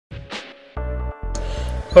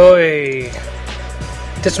Oi.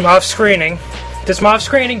 Did some off-screening. Did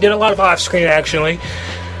a lot of off-screening actually.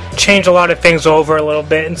 Changed a lot of things over a little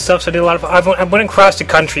bit and stuff, so I did a lot of... I went across the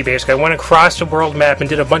country basically. I went across the world map and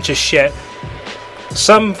did a bunch of shit.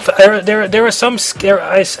 There were some...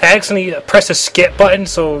 I accidentally pressed a skip button,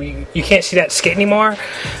 so you can't see that skit anymore.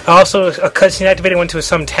 Also, a cutscene activated went to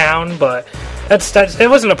some town, but it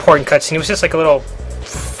wasn't an important cutscene. It was just like a little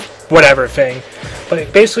whatever thing.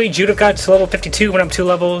 But basically, Judith got to level 52, went up 2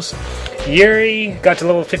 levels. Yuri got to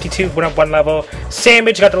level 52, went up 1 level.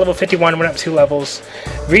 Sandwich got to level 51, went up 2 levels.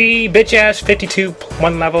 Bitch-ass 52,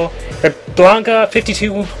 1 level. Blanca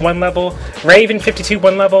 52, 1 level. Raven 52,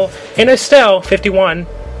 1 level. And Estelle 51,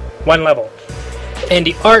 1 level. And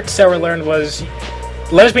the arts that were learned was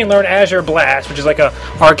Lesbian learned Azure Blast, which is like a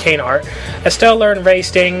arcane art. Estelle learned Ray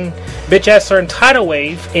Sting. Bitch-ass learned Tidal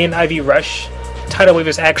Wave in IV Rush. Tidal Wave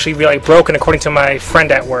is actually really broken according to my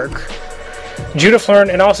friend at work. Judith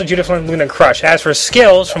learned Luna Crush. As for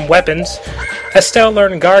skills from weapons, Estelle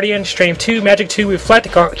learned Guardian, Strength 2, Magic 2, Reflect,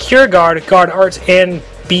 Cure Guard, Guard Arts, and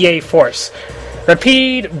BA Force.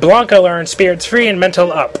 Rapide, Blanca learned Spirits 3 and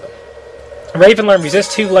Mental Up. Raven learned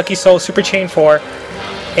Resist 2, Lucky Soul, Super Chain 4.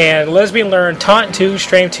 And Lesbian learned Taunt 2,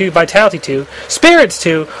 Strength 2, Vitality 2, Spirits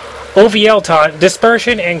 2, OVL Taunt,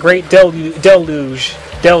 Dispersion, and Great Delusional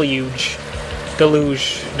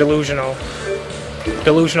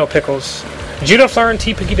Pickles. Judith learned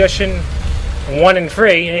TP Edition 1 and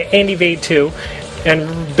 3, and Evade 2, and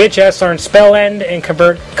Bitch-ass learned Spell End and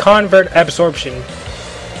Convert Absorption.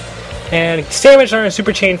 And Sandwich learned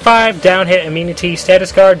Super Chain 5, Down Hit, Immunity,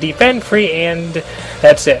 Status Guard, Defend, Free, and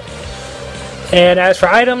that's it. And as for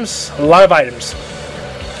items, a lot of items.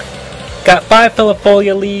 Got 5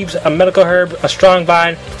 Filifolia leaves, a medical herb, a strong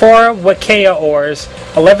vine, 4 Wakea ores,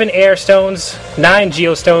 11 air stones, 9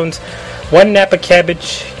 geostones, 1 Napa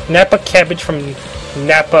cabbage from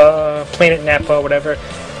Napa, Planet Napa, whatever,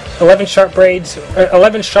 11 sharp blades,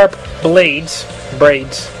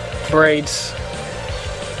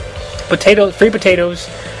 potatoes, 3 potatoes,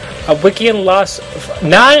 a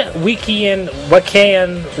non-Wiccan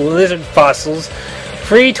Wakan lizard fossils,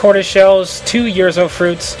 3 tortoise shells, 2 Urzo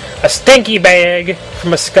fruits, a stinky bag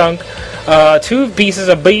from a skunk, 2 pieces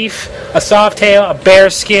of beef, a soft tail, a bear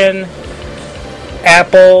skin,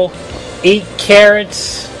 apple, 8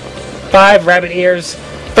 carrots, 5 rabbit ears,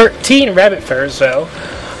 13 rabbit furs though,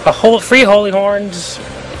 3 holy horns,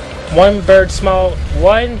 1 bird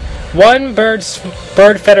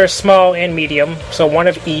feather small and medium, so 1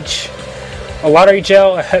 of each, a lottery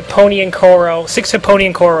gel, a Hipponian coral, 6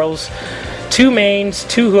 Hipponian corals, 2 manes,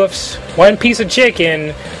 2 hoofs, 1 piece of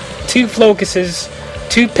chicken, 2 flocuses,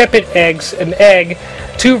 2 pipit eggs, an egg,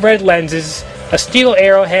 2 red lenses, a steel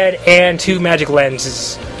arrowhead, and 2 magic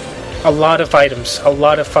lenses. A lot of items. A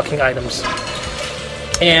lot of fucking items.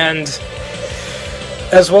 And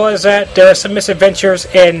as well as that, there are some misadventures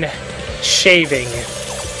in shaving.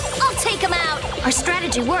 I'll take him out. Our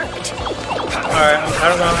strategy worked. Alright, I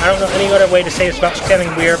don't know any other way to say this without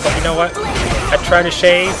sounding weird, but you know what? I try to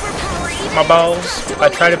shave my balls. I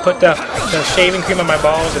try to put the shaving cream on my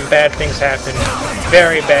balls, and bad things happen.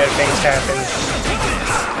 Very bad things happen.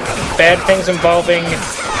 Bad things involving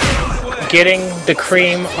getting the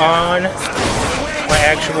cream on my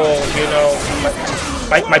actual,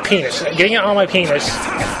 my penis. Getting it on my penis.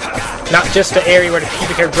 Not just the area where the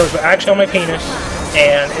pubic hair grows, but actually on my penis.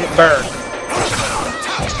 And it burned.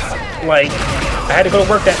 Like, I had to go to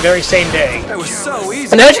work that very same day. That was so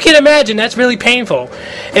easy. And as you can imagine, that's really painful.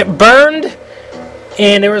 It burned,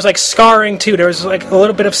 and there was like scarring too. There was like a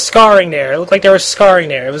little bit of scarring there. It looked like there was scarring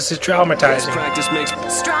there. It was just traumatizing.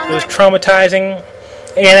 It was traumatizing.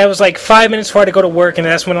 And it was like 5 minutes before I had to go to work, and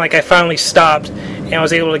that's when like I finally stopped, and I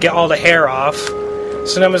was able to get all the hair off.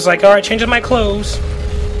 So then I was like, alright, changing my clothes.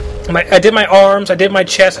 I did my arms, I did my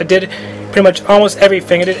chest, I did pretty much almost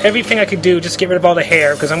everything. I did everything I could do just to get rid of all the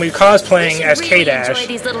hair, because I'm going to be cosplaying as K-Dash.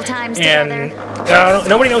 And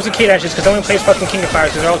nobody knows who K-Dash is, because no one plays fucking King of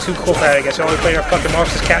Fighters, because they're all too cool for that, I guess. They only play their fucking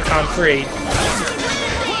Marvel's Capcom 3.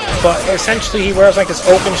 But essentially, he wears like this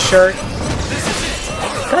open shirt.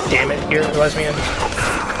 God damn it, you're a lesbian.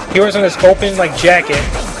 He wears on this open like jacket,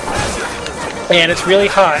 and it's really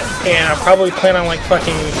hot, and I'm probably planning on like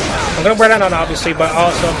fucking, I'm gonna wear that on obviously, but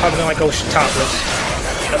also I'm probably gonna like go topless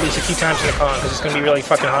at least a few times in the con, because it's gonna be really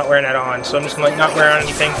fucking hot wearing that on, so I'm just gonna like not wear on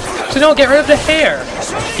anything. So no, get rid of the hair.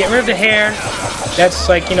 Get rid of the hair. That's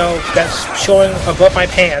like, that's showing above my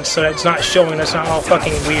pants, so that's not showing, that's not all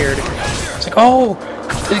fucking weird. It's like, oh,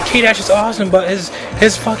 K-Dash is awesome, but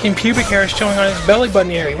his fucking pubic hair is showing on his belly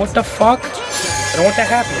button area. What the fuck? I don't want that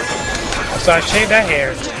happening. So I shaved that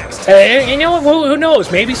hair. You know what? Who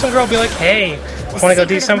knows? Maybe some girl will be like, "Hey, want to go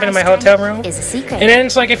do something in my hotel room?" Is a secret. And then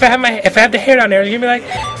it's like, if I have the hair down there, you're gonna be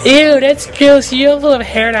like, "Ew, that's gross. You have a little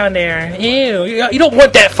hair down there. Ew." You don't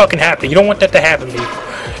want that fucking happen. You don't want that to happen, dude.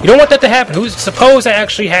 You don't want that to happen. Suppose that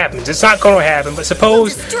actually happens. It's not going to happen, but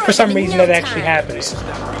suppose for some reason that actually happens.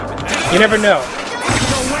 You never know.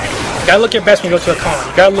 You gotta look your best when you go to a con.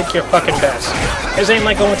 You gotta look your fucking best. This ain't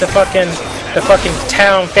like going to the fucking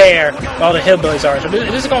town fair where all the hillbillies are. So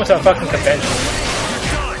this is going to a fucking convention.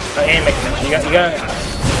 Anime convention.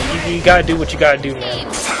 You gotta do what you gotta do, man.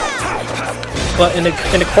 But in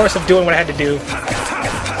the course of doing what I had to do,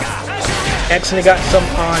 accidentally got some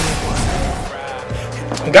on.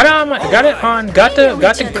 Got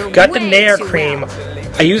the Nair cream.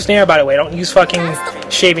 I use Nair, by the way. I don't use fucking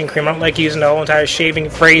shaving cream. I don't like using the whole entire shaving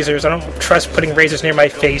razors. I don't trust putting razors near my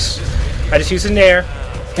face. I just use the Nair.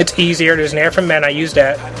 It's easier. There's Nair for men. I use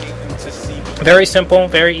that. Very simple,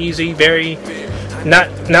 very easy, very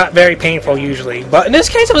not very painful usually. But in this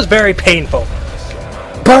case, it was very painful.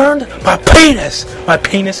 Burned my penis. My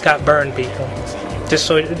penis got burned, people. Just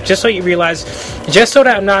so you realize, just so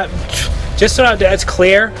that's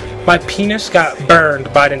clear, my penis got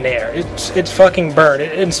burned by the Nair. It's fucking burned.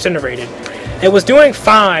 It incinerated. It was doing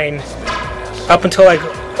fine up until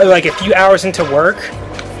like a few hours into work,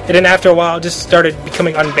 and then after a while, it just started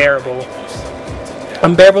becoming unbearable.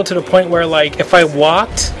 Unbearable to the point where, like, if I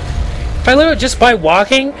literally just by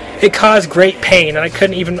walking, it caused great pain, and I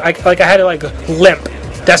couldn't even. I had to like limp.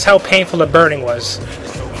 That's how painful the burning was.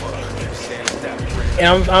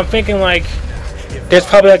 And I'm thinking like, there's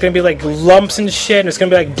probably like gonna be like lumps and shit, and it's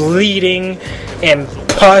gonna be like bleeding and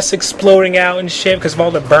pus exploding out and shit because of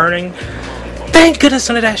all the burning. Thank goodness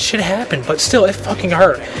none of that shit happened, but still, it fucking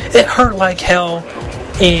hurt. It hurt like hell,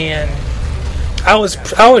 and I was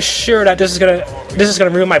sure that this is gonna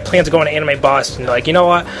ruin my plans of going to Anime Boston. Like, you know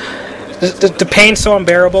what? The pain's so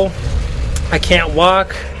unbearable. I can't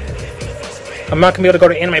walk. I'm not gonna be able to go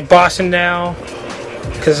to Anime Boston now.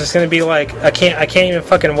 Because it's gonna be like I can't even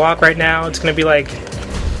fucking walk right now. It's gonna be like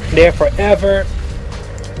there forever,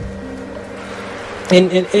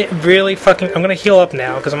 and it really fucking. I'm gonna heal up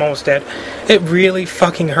now because I'm almost dead. It really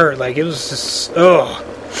fucking hurt. Like, it was just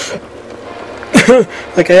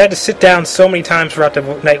like, I had to sit down so many times throughout the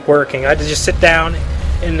night working. I had to just sit down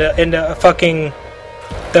in the fucking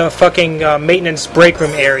maintenance break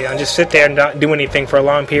room area and just sit there and not do anything for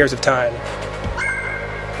long periods of time.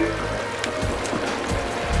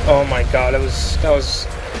 Oh my god, that was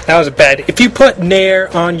bad. If you put Nair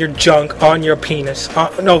on your junk, on your penis,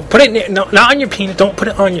 no, put it no, not on your penis. Don't put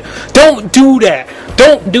it on your. Don't do that.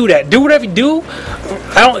 Don't do that. Do whatever you do.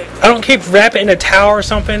 I don't care if you wrap it in a towel or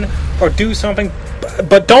something, or do something,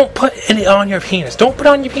 but don't put it on your penis. Don't put it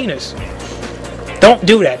on your penis. Don't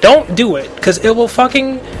do that. Don't do it, because it will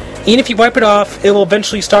fucking. Even if you wipe it off, it will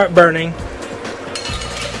eventually start burning.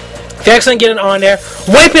 If you accidentally get it on there,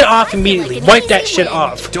 wipe it off immediately. Wipe that shit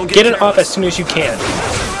off. Get it off as soon as you can.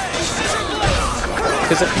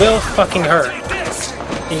 Because it will fucking hurt.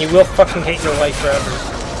 And you will fucking hate your life forever.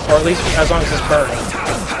 Or at least as long as it's burning.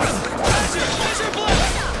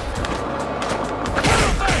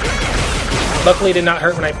 Luckily it did not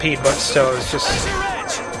hurt when I peed, but still, it was just...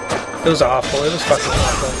 It was awful. It was fucking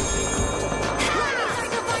awful.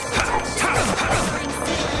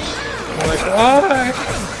 I'm like,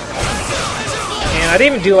 why? And I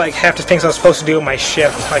didn't even do like half the things I was supposed to do in my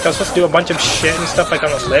shift. Like, I was supposed to do a bunch of shit and stuff like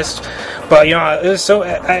on the list, but you know, it was so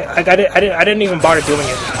I didn't even bother doing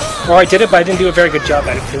it. Or I did it, but I didn't do a very good job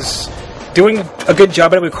at it, because doing a good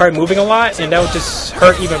job at it required moving a lot, and that would just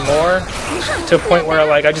hurt even more to a point where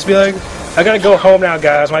like I'd just be like, I gotta go home now,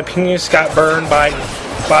 guys. My penis got burned by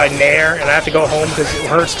Nair, and I have to go home because it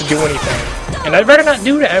hurts to do anything. And I'd rather not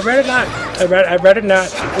do that. I'd rather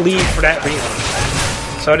not leave for that reason.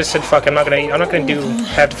 So I just said, fuck, I'm not gonna do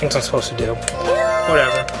half the things I'm supposed to do.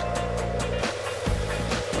 Whatever.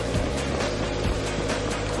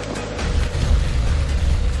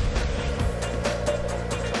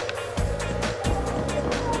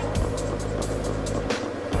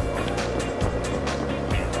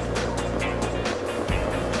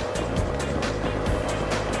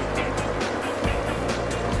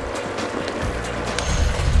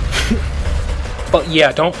 But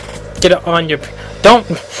yeah, don't get it on your... Don't...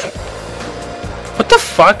 What the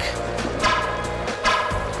fuck?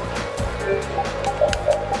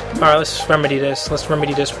 Alright, let's remedy this. Let's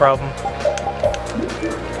remedy this problem.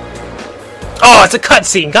 Oh, it's a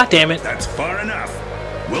cutscene! God damn it! That's far enough.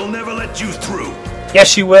 We'll never let you through.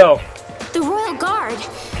 Yes, you will. The Royal Guard.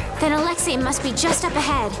 Then Alexei must be just up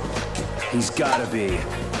ahead. He's gotta be.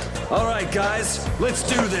 Alright, guys. Let's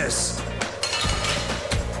do this.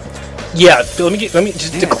 Yeah, let me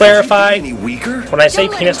just to clarify. Any weaker? When I say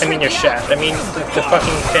penis, I mean your shaft. I mean the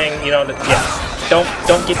fucking thing. You know, yeah. Don't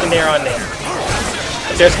get the hair on there.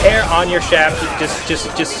 If there's hair on your shaft,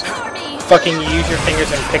 just fucking use your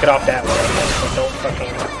fingers and pick it off that way. Don't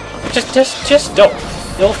fucking just don't.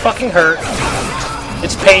 It'll fucking hurt.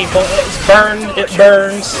 It's painful. It's burned. It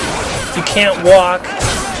burns. You can't walk.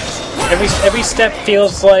 Every step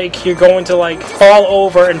feels like you're going to like fall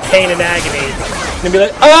over in pain and agony. And be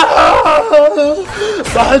like, ah!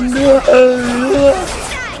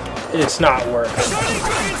 It's not working.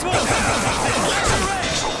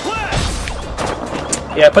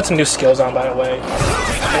 Yeah, I put some new skills on, by the way.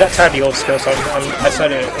 I got tired of the old skills, so I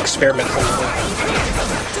started experimenting with them.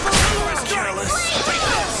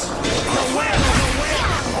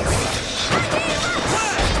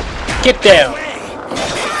 Get down!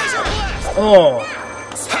 Oh.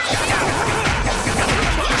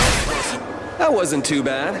 That wasn't too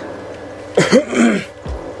bad.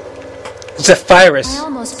 Zephyrus. I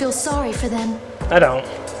almost feel sorry for them. I don't.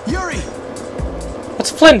 Yuri!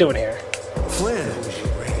 What's Flynn doing here? Flynn.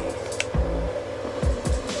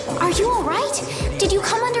 Are you alright? Did you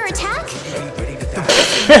come under attack?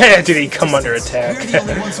 Did he come under attack? We're the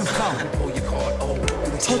only ones who've come.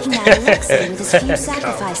 Taking out Alexei with as few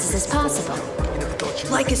sacrifices as possible.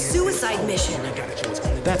 Like a suicide mission.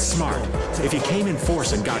 That's smart. If you came in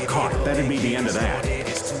force and got caught, that'd be the end of that.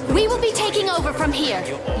 We will be taking over from here.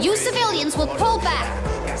 You civilians will pull back.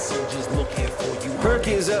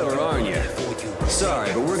 Perky as ever, aren't you?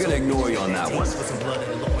 Sorry, but we're gonna ignore you on that one.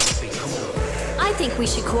 I think we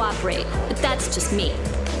should cooperate, but that's just me.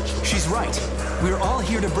 She's right. We're all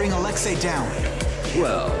here to bring Alexei down.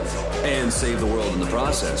 Well, and save the world in the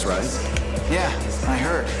process, right? Yeah, I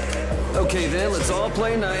heard. Okay then, let's all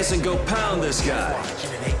play nice and go pound this guy.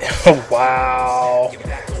 Wow.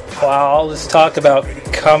 Wow, all this talk about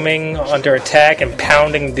coming under attack and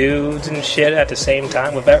pounding dudes and shit at the same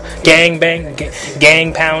time with gang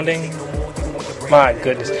pounding. My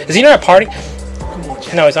goodness. Is he in our party?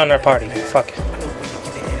 No, he's on our party. Fuck.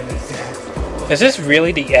 Is this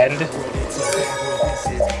really the end?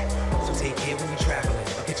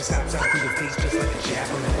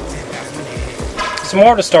 Some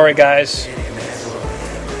more of the story, guys.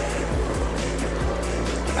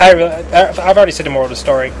 I've already said the moral of the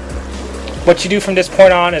story. What you do from this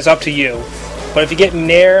point on is up to you. But if you get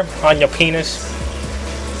near on your penis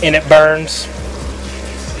and it burns,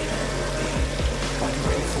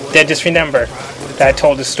 then just remember that I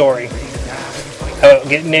told the story.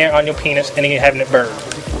 Get near on your penis and then you're having it burned.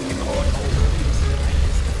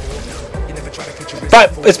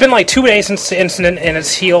 But it's been like 2 days since the incident and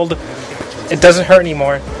it's healed. It doesn't hurt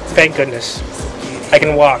anymore. Thank goodness. I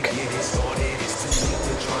can walk.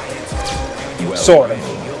 Sort of.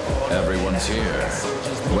 Everyone's here.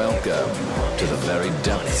 Welcome to the very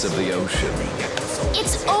depths of the ocean.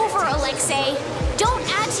 It's over, Alexei. Don't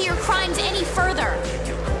add to your crimes any further.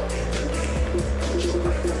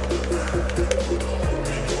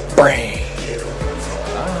 Brain.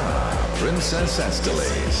 Ah, Princess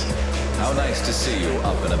Esteles. How nice to see you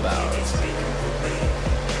up and about.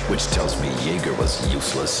 Which tells me Jaeger was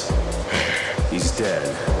useless. He's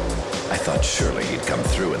dead. I thought surely he'd come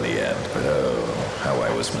through in the end, but oh, how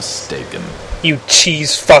I was mistaken. You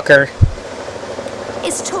cheese fucker.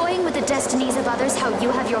 Is toying with the destinies of others how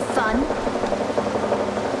you have your fun?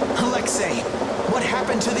 Alexei, what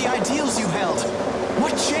happened to the ideals you held?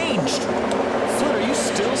 What changed? Flynn, are you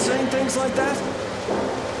still saying things like that?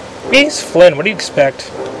 He's Flynn, what do you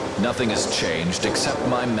expect? Nothing has changed except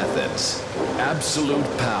my methods. Absolute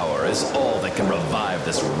power is all that can revive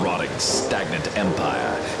this rotting, stagnant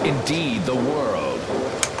empire. Indeed, the world.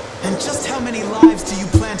 And just how many lives do you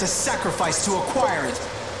plan to sacrifice to acquire it?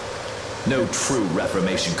 No true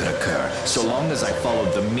reformation could occur so long as I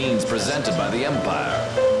followed the means presented by the empire.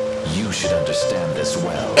 You should understand this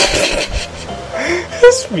well.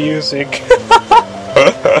 This music.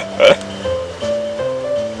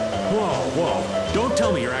 Whoa. Don't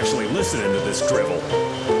tell me you're actually listening to this drivel.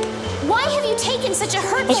 Why have you taken such a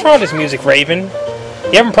hurtful What's wrong with this music, Raven?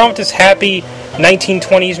 You having a problem with this happy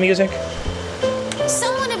 1920s music?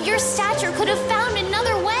 Someone of your stature could have found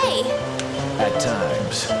another way. At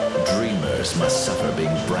times, dreamers must suffer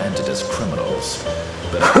being branded as criminals.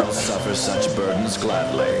 But I'll suffer such burdens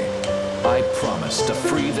gladly. I promise to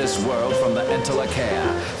free this world from the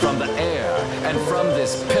Entelachea, from the air, and from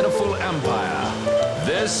this pitiful empire.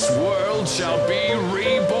 This world shall be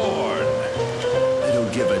reborn. I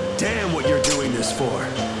don't give a damn what you're doing this for,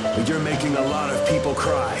 but you're making a lot of people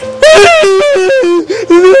cry.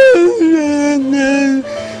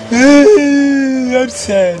 I'm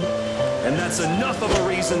sad. And that's That's enough of a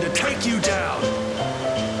reason to take you down.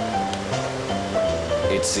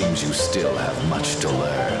 It seems you still have much to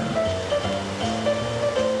learn.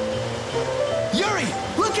 Yuri,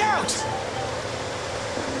 look out!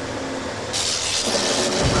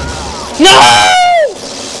 No!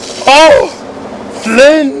 Oh!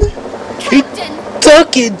 Flynn! Captain! He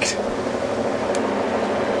took it!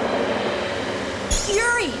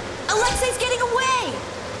 Yuri! Alexei's getting away!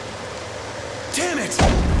 Damn it!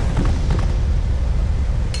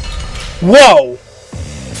 Whoa!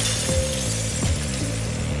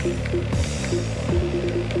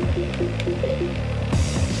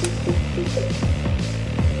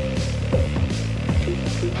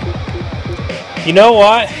 You know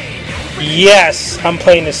what? Yes, I'm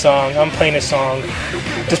playing this song. I'm playing this song.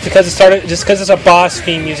 Just because it's a boss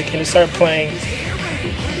theme music and it started playing.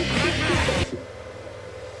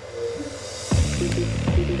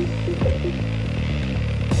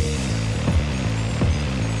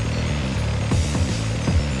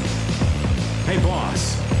 Hey,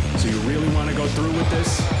 boss. So you really want to go through with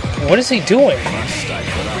this? What is he doing? Must I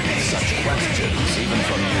put up with such questions, even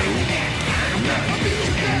from you?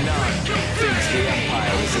 None thinks the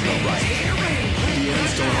Empire is in the right. The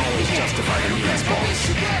ends don't always justify the means, boss.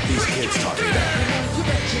 These kids taught me that.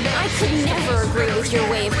 I could never agree with your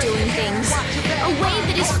way of doing things. A way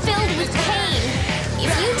that is filled with pain.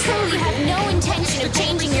 If you truly have no intention of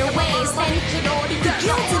changing your ways, then The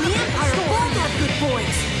guilds and the Empire both have good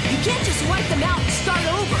points. You can't just wipe them out and start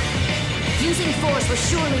over. using force will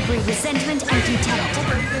surely breed resentment and contempt.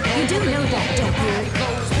 You do know that, don't you?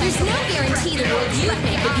 There's no guarantee the world you'd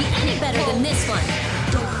make would be any better than this one.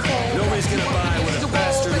 Nobody's gonna buy what a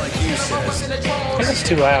bastard like you says. This is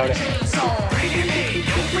too loud.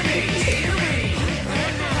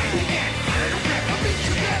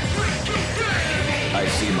 I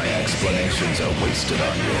see my explanations are wasted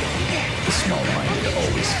on you. The small-minded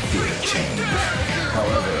always fear change.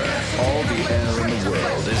 However, all the air in the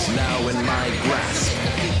world is now in my grasp.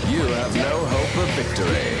 You have no hope of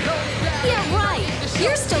victory. Yeah, right.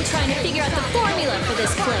 You're still trying to figure out the formula for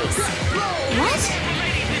this place. What?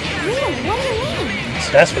 Rita, what do you mean?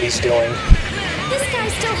 So that's what he's doing. This guy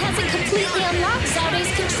still hasn't completely unlocked Zaude's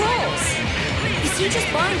controls. Is he just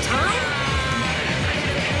buying time?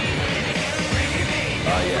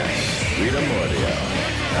 Ah yes, Rita Mordio.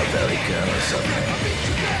 How very careless of me.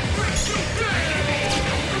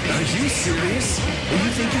 Are you serious? And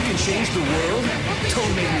you think you can change the world?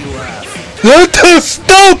 Don't make me laugh. You're too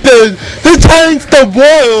stupid to change the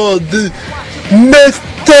world,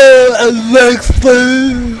 Mr.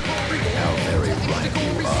 Alexei. How very right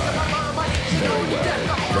you are. Very well,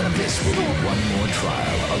 then this will be one more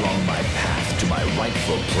trial along my path to my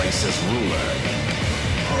rightful place as ruler.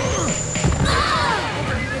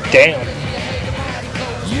 Damn.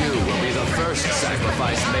 You will be the first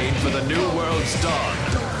sacrifice made for the new world's dawn.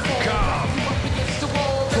 Come!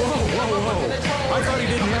 Whoa. I thought he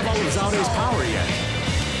didn't have all of Zaude's power yet.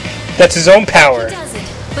 That's his own power. He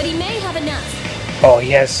doesn't, but he may have enough. Oh,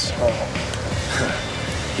 yes. Oh.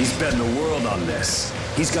 He's betting the world on this.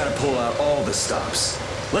 He's got to pull out all the stops.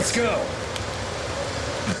 Let's go.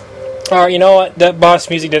 Alright, you know what? That boss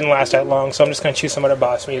music didn't last that long, so I'm just going to choose some other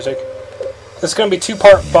boss music. It's going to be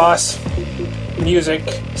two-part boss music.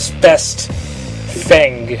 Best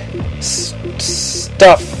Feng.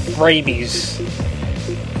 Stuff. Rabies.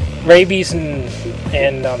 Rabies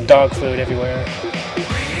and dog food everywhere.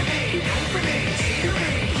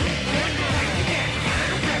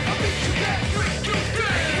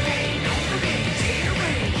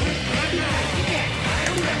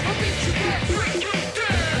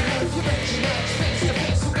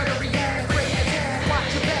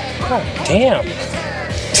 Oh, damn.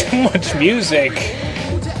 Too much music.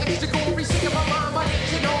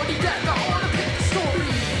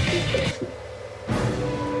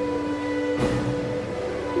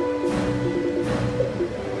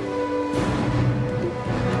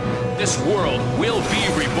 This world will be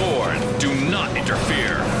reborn. Do not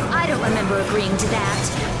interfere. I don't remember agreeing to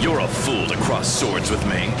that. You're a fool to cross swords with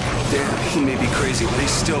me. Damn, he may be crazy, but he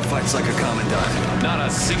still fights like a commandant. Not a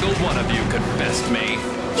single one of you could best me.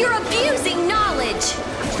 You're abusing knowledge.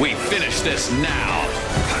 We finish this now.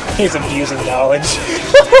 He's abusing knowledge.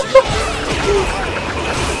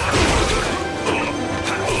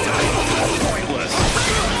 Pointless.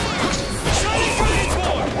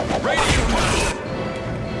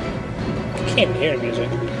 I can't even hear the music.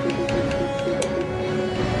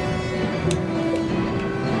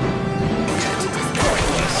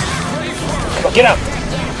 Come on, get up!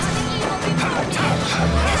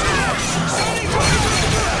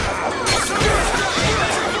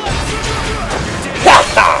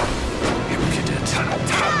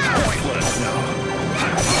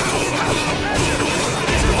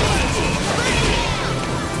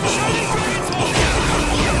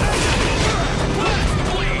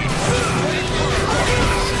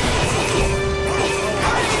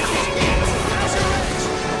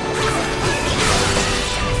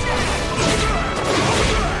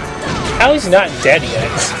 How is he not dead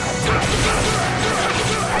yet?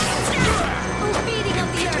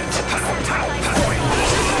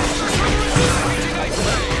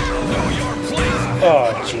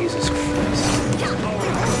 Oh, Jesus Christ.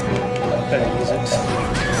 Better use it.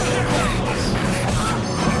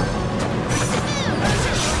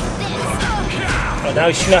 Oh, now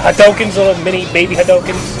he's shooting at Hadokens, little mini baby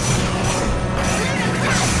Hadokens.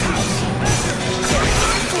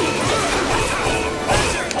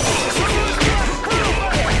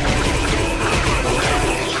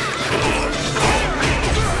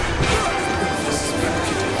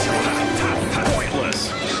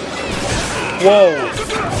 Whoa!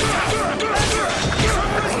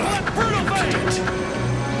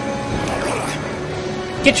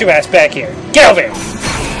 Get your ass back here! Get over here!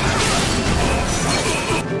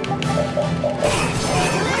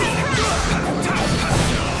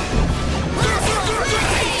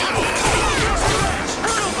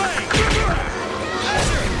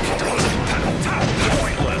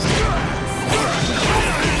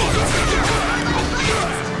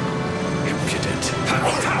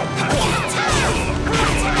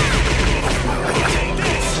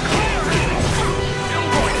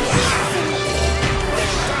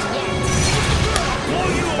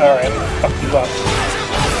 Alright, fuck you up.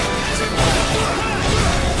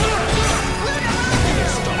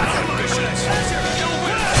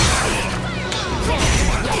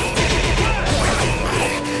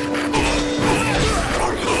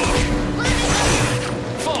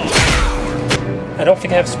 I don't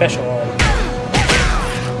think I have special on.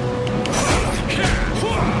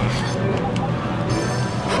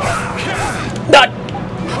 Not!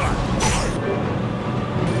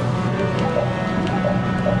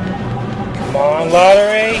 Come on,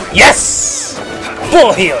 lottery. Yes!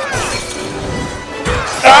 Full heal.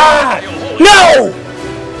 Ah! No!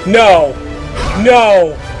 No!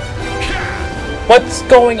 No! What's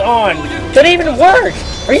going on? That didn't even work!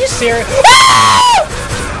 Are you serious? Ah!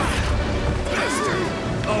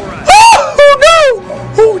 Oh no!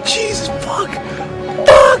 Oh Jesus! Fuck!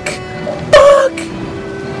 Fuck! Fuck!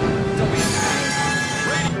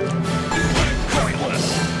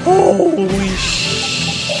 Holy shit!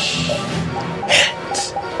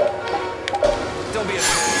 Don't be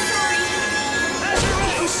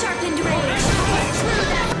Sharpened rage.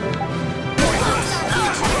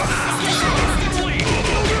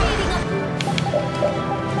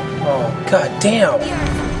 Oh god damn!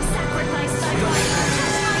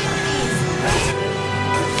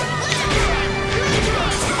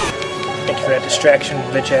 Thank you for that distraction,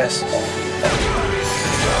 bitch ass.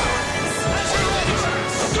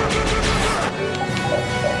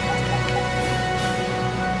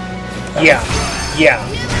 Yeah, yeah.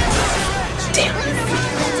 Damn.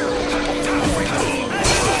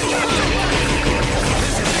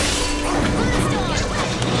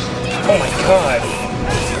 Oh my god.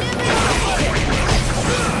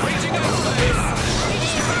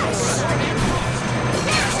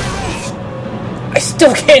 I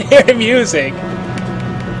still can't hear the music.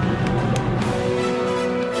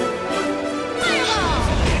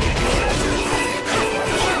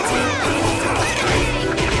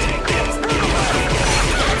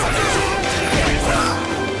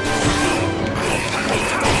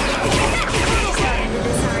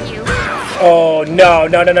 Oh no,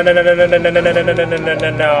 no, no, no, no, no, no, no, no, no, no, no, no, no, no, no,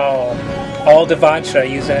 no. All divine, should I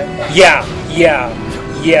use that? Yeah, yeah,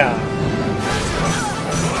 yeah.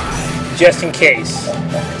 Just in case.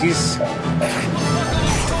 These...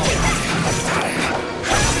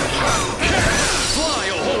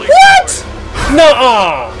 What?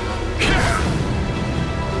 Nuh-uh!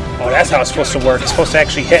 Oh, that's how it's supposed to work. It's supposed to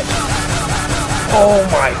actually hit. Oh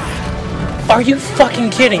my... Are you fucking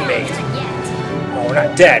kidding me? Oh, we're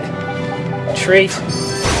not dead. Treat.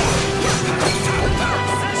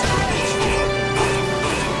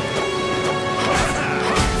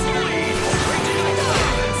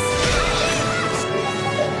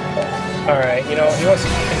 Alright, you know, he wants to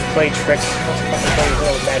play tricks. He wants to play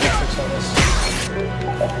little magic tricks on this.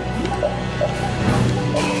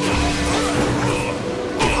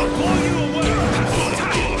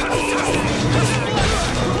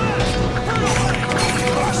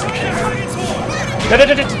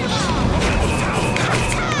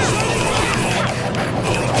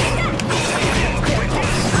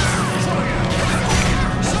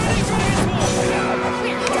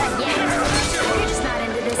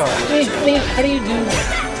 How do you do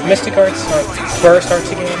Mystic Arts or Burst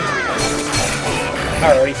Arts again?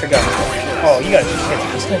 I already forgot. Oh, you gotta be kidding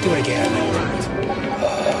me. He's gonna do it again.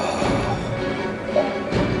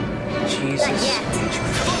 Jesus.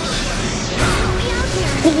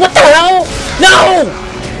 What the hell? No!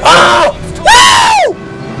 Oh!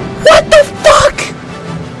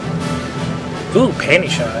 panty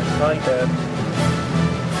shot. I like that.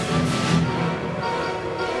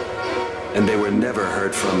 And they were never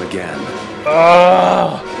heard from again.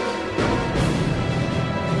 Oh!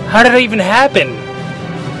 How did that even happen?